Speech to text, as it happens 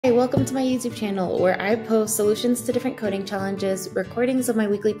Hey, welcome to my YouTube channel where I post solutions to different coding challenges, recordings of my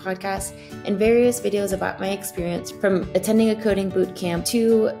weekly podcast, and various videos about my experience from attending a coding bootcamp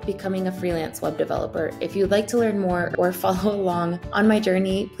to becoming a freelance web developer. If you'd like to learn more or follow along on my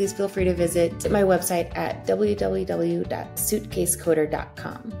journey, please feel free to visit my website at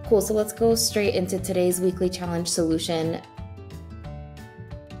www.suitcasecoder.com. Cool, so let's go straight into today's weekly challenge solution.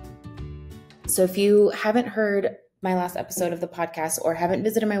 So if you haven't heard my last episode of the podcast or haven't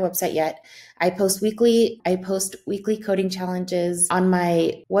visited my website yet, I post weekly coding challenges on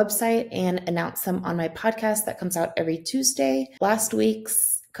my website and announce them on my podcast that comes out every Tuesday. Last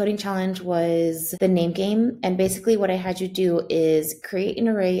week's coding challenge was the name game. And basically what I had you do is create an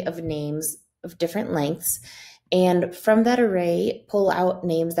array of names of different lengths. And from that array, pull out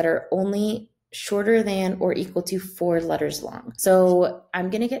names that are only shorter than or equal to 4 letters long. So I'm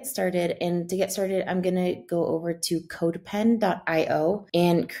going to get started. And to get started, I'm going to go over to codepen.io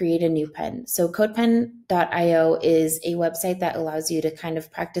and create a new pen. So codepen.io is a website that allows you to kind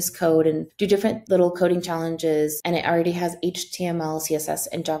of practice code and do different little coding challenges. And it already has HTML, CSS,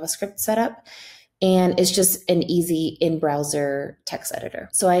 and JavaScript set up. And it's just an easy in-browser text editor.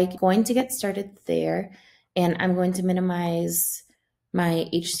 So I'm going to get started there. And I'm going to minimize my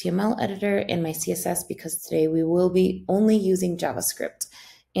HTML editor and my CSS because today we will be only using JavaScript.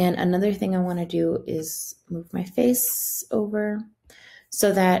 And another thing I want to do is move my face over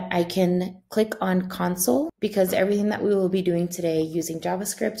so that I can click on console, because everything that we will be doing today using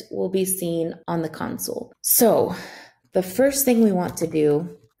JavaScript will be seen on the console. So the first thing we want to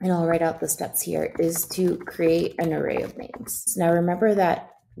do, and I'll write out the steps here, is to create an array of names. Now remember that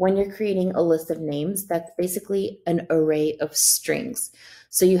when you're creating a list of names, that's basically an array of strings.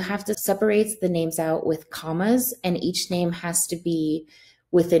 So you have to separate the names out with commas, and each name has to be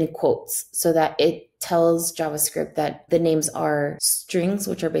within quotes so that it tells JavaScript that the names are strings,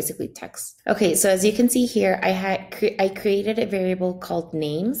 which are basically text. Okay, so as you can see here, I created a variable called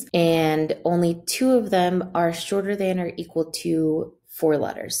names, and only 2 of them are shorter than or equal to 4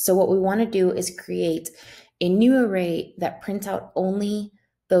 letters. So what we want to do is create a new array that prints out only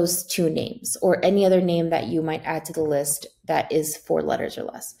those 2 names, or any other name that you might add to the list that is 4 letters or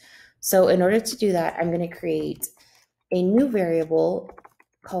less. So in order to do that, I'm going to create a new variable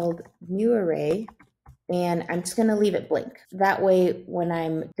called new array, and I'm just going to leave it blank. That way, when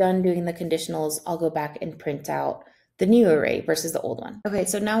I'm done doing the conditionals, I'll go back and print out the new array versus the old one. Okay,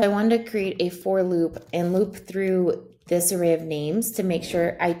 so now I wanted to create a for loop and loop through this array of names to make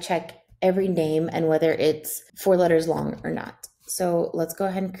sure I check every name and whether it's 4 letters long or not. So let's go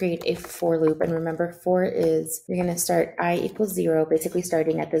ahead and create a for loop. And remember, for is, you're going to start I equals 0, basically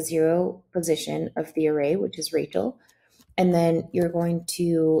starting at the 0 position of the array, which is Rachel. And then you're going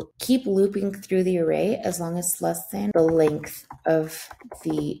to keep looping through the array as long as it's less than the length of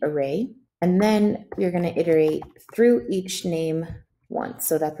the array. And then you're going to iterate through each name once.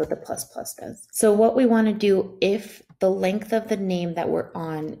 So that's what the plus does. So what we want to do, if the length of the name that we're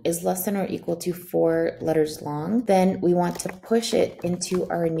on is less than or equal to 4 letters long, then we want to push it into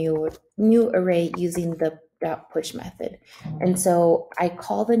our new array using the .push method. And so I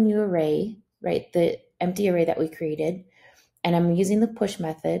call the new array, right, the empty array that we created, and I'm using the push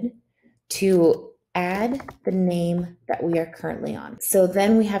method to add the name that we are currently on. So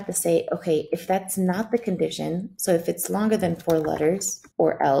then we have to say, okay, if that's not the condition, so if it's longer than 4 letters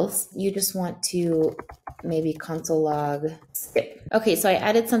or else, you just want to maybe console log skip. Okay, so I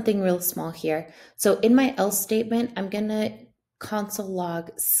added something real small here. So in my else statement, I'm gonna console log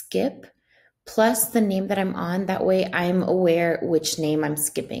skip plus the name that I'm on. That way I'm aware which name I'm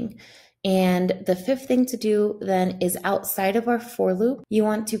skipping. And the 5th thing to do then is outside of our for loop, you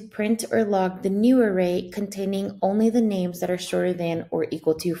want to print or log the new array containing only the names that are shorter than or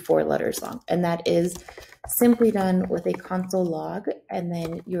equal to 4 letters long. And that is simply done with a console log, and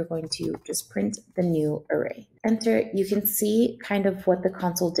then you're going to just print the new array. Enter. You can see kind of what the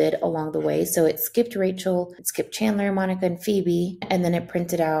console did along the way. So it skipped Rachel, it skipped Chandler, Monica, and Phoebe, and then it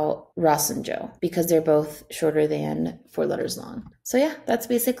printed out Ross and Joe because they're both shorter than 4 letters long. So yeah, that's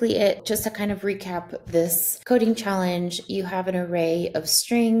basically it. Just to kind of recap this coding challenge, you have an array of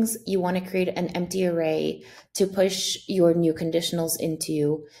strings. You want to create an empty array to push your new conditionals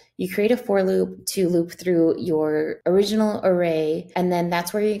into. You create a for loop to loop through your original array, and then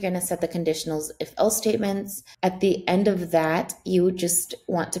that's where you're going to set the conditionals if else statements. At the end of that, you just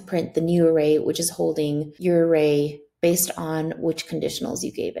want to print the new array, which is holding your array based on which conditionals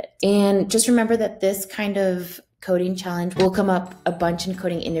you gave it. And just remember that this kind of coding challenge will come up a bunch in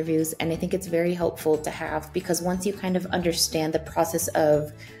coding interviews, and I think it's very helpful to have, because once you kind of understand the process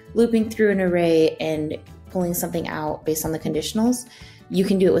of looping through an array and pulling something out based on the conditionals, You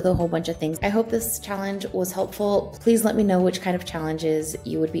can do it with a whole bunch of things. I hope this challenge was helpful. Please let me know which kind of challenges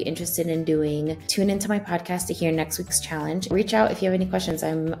you would be interested in doing. Tune into my podcast to hear next week's challenge. Reach out if you have any questions.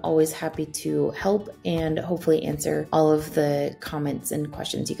 I'm always happy to help and hopefully answer all of the comments and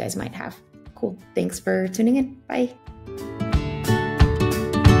questions you guys might have. Cool. Thanks for tuning in. Bye.